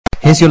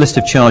Here's your list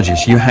of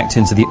charges. You hacked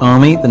into the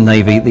Army, the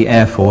Navy, the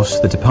Air Force,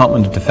 the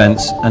Department of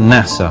Defense, and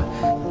NASA.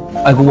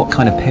 Over what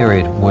kind of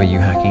period were you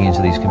hacking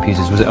into these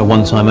computers? Was it a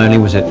one-time only?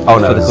 Was it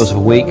for the course of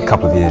a week? A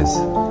couple of years.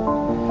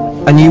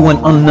 And you went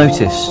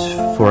unnoticed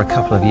for a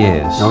couple of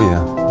years? Oh,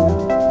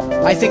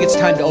 yeah. I think it's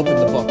time to open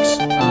the books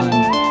on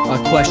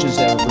questions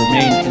that have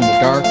remained in the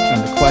dark,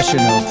 on the question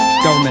of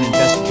government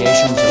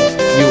investigations of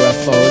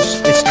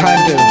UFOs. It's time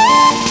to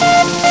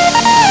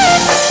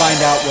find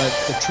out what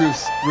the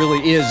truth really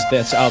is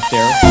that's out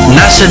there.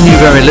 NASA knew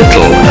very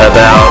little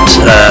about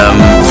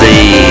the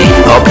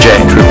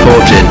object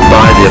reported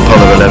by the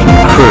Apollo 11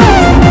 crew.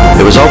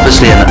 It was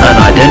obviously an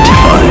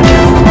unidentified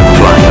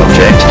flying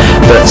object,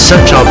 but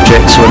such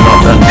objects were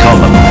not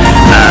uncommon,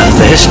 and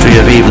the history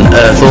of even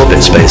Earth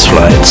orbit space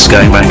flights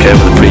going back over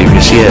the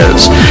previous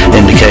years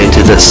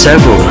indicated that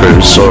several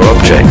crews saw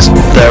objects.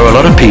 There were a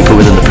lot of people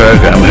within the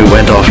program who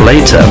went off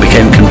later and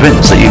became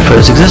convinced that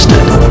UFOs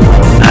existed,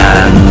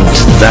 and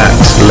that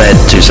led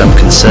to some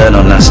concern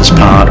on NASA's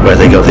part, where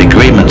they got the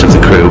agreement of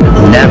the crew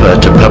never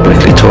to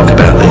publicly talk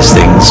about these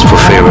things for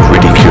fear of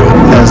ridicule.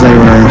 As they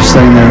were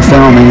sitting there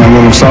filming, a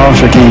little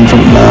saucer came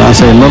from, I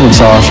say a little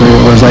saucer,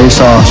 it was a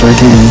saucer,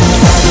 came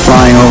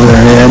flying over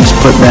their heads,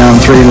 put down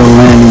 3 little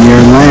landing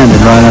gears and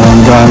landed right out on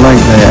the dry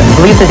lake there. I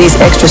believe that these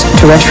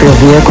extraterrestrial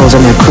vehicles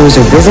and their crews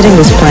are visiting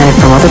this planet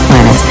from other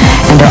planets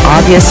and are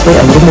obviously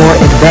a little more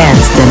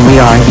advanced than we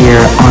are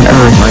here on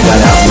Earth. I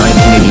got out in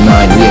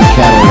 1989, we had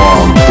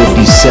cataloged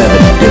 57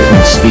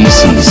 different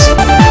species.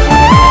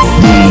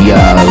 The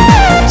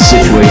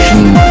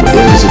situation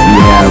is that we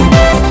have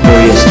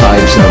various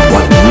types of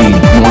what we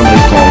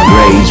normally call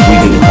grays. We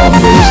didn't call them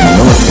grays in the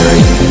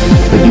military,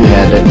 but you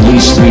had at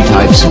least 3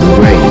 types of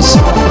grays.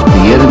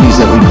 The entities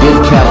that we did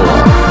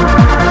catalog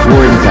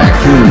were in fact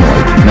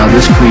humanoid. Now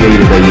this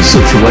created a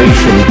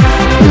situation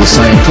where the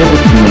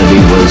scientific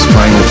community was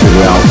trying to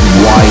figure out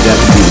why that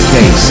would be the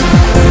case.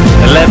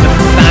 11,000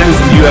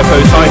 UFO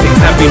sightings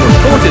have been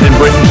reported in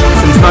Britain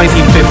since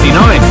 1959.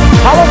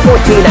 Apollo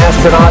 14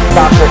 astronaut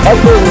Dr.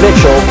 Edgar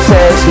Mitchell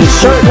says he's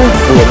certain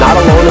we are not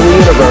alone in the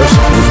universe.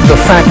 The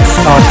facts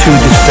are too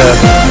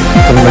disturbing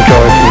for the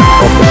majority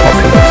of the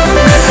populace.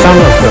 Some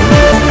of them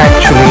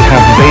actually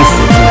have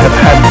bases and have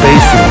had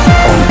bases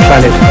on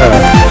planet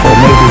Earth for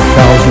maybe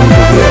thousands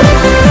of years.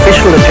 The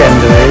official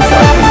agenda is,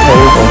 I've been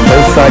told, on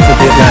both sides of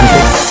the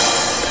Atlantic,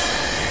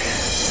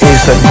 is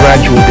that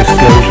gradual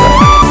disclosure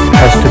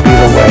has to be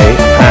the way,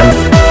 and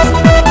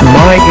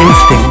my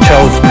instinct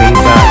tells me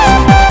that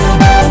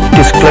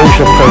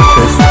disclosure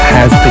process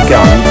has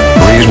begun.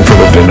 The reason for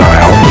the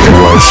denial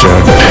was,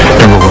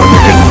 number one,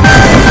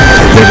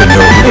 they didn't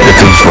know if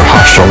these were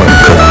hostile and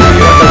could we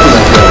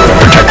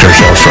protect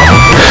ourselves from them.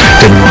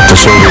 Didn't want the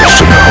Soviets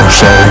to know,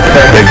 so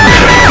they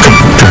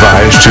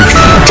devised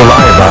to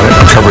lie about it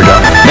and cover it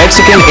up.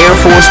 Mexican Air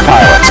Force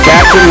pilots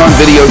capturing on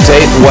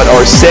videotape what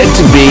are said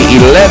to be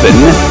 11,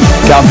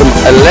 count them,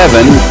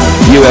 11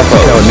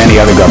 UFOs. And many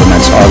other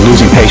governments are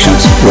losing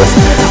patience with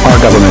our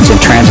government's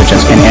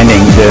intransigence in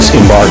ending this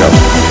embargo.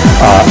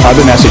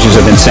 Other messages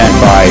have been sent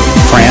by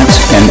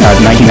France in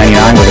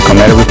 1999 with the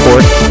Cometa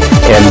report,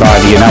 and by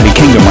the United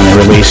Kingdom when they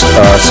released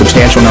a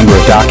substantial number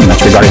of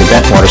documents regarding the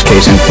Bentwaters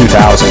case in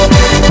 2000.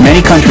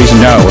 Many countries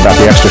know about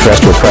the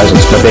extraterrestrial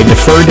presence, but they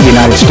deferred to the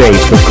United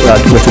States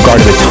with regard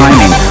to the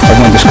timing of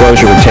when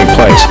disclosure would take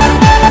place.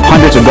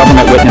 Hundreds of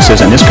government witnesses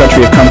in this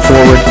country have come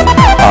forward,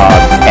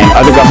 and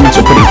other governments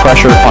are putting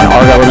pressure on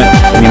our government,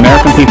 and the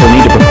American people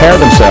need to prepare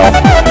themselves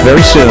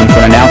very soon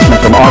for an announcement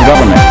from our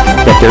government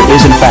that there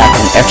is in fact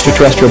an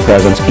extraterrestrial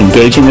presence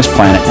engaging this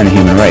planet and the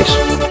human race.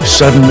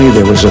 Suddenly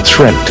there was a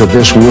threat to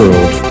this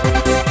world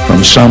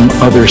from some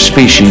other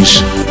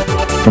species,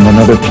 from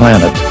another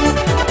planet,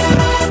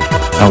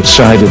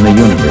 outside in the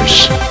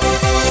universe.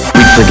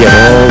 We forget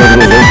all of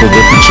the local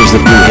differences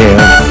that we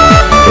have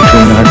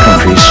between our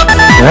countries.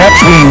 Perhaps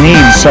we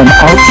need some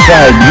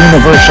outside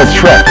universal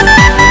threat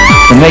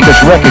to make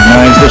us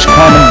recognize this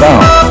common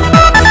bond.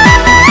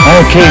 I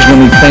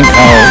occasionally think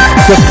how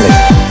quickly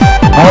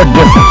our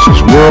differences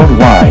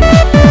worldwide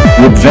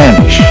would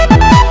vanish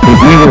if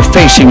we were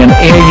facing an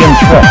alien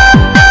threat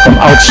from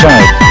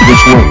outside this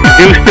world. We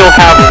do still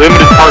have a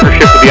limited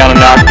partnership with the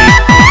Anunnaki,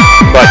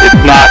 but it's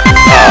not,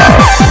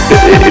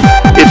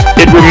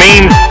 it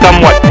remains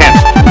somewhat tense,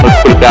 let's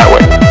put it that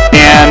way.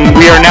 And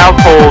we are now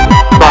told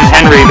from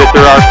Henry that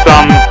there are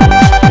some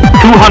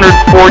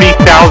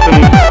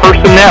 240,000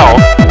 personnel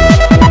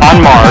on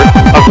Mars,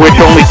 of which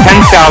only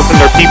 10,000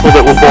 are people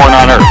that were born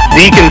on Earth.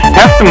 Deacon's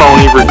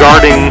testimony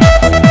regarding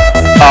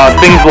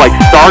things like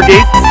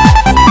Stargate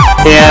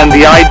and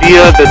the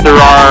idea that there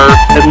are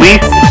at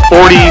least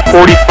 40,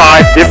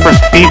 45 different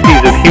species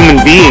of human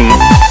beings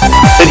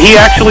that he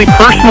actually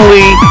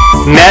personally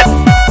met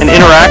and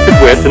interacted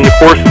with in the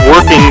course of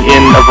working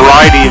in a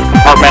variety of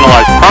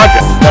compartmentalized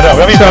projects.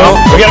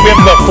 We have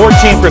about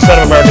 14%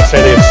 of Americans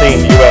say they have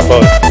seen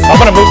UFOs. I'm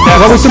going to move that.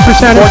 What was the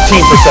percentage?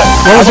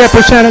 14%. What was that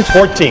percentage?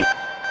 14.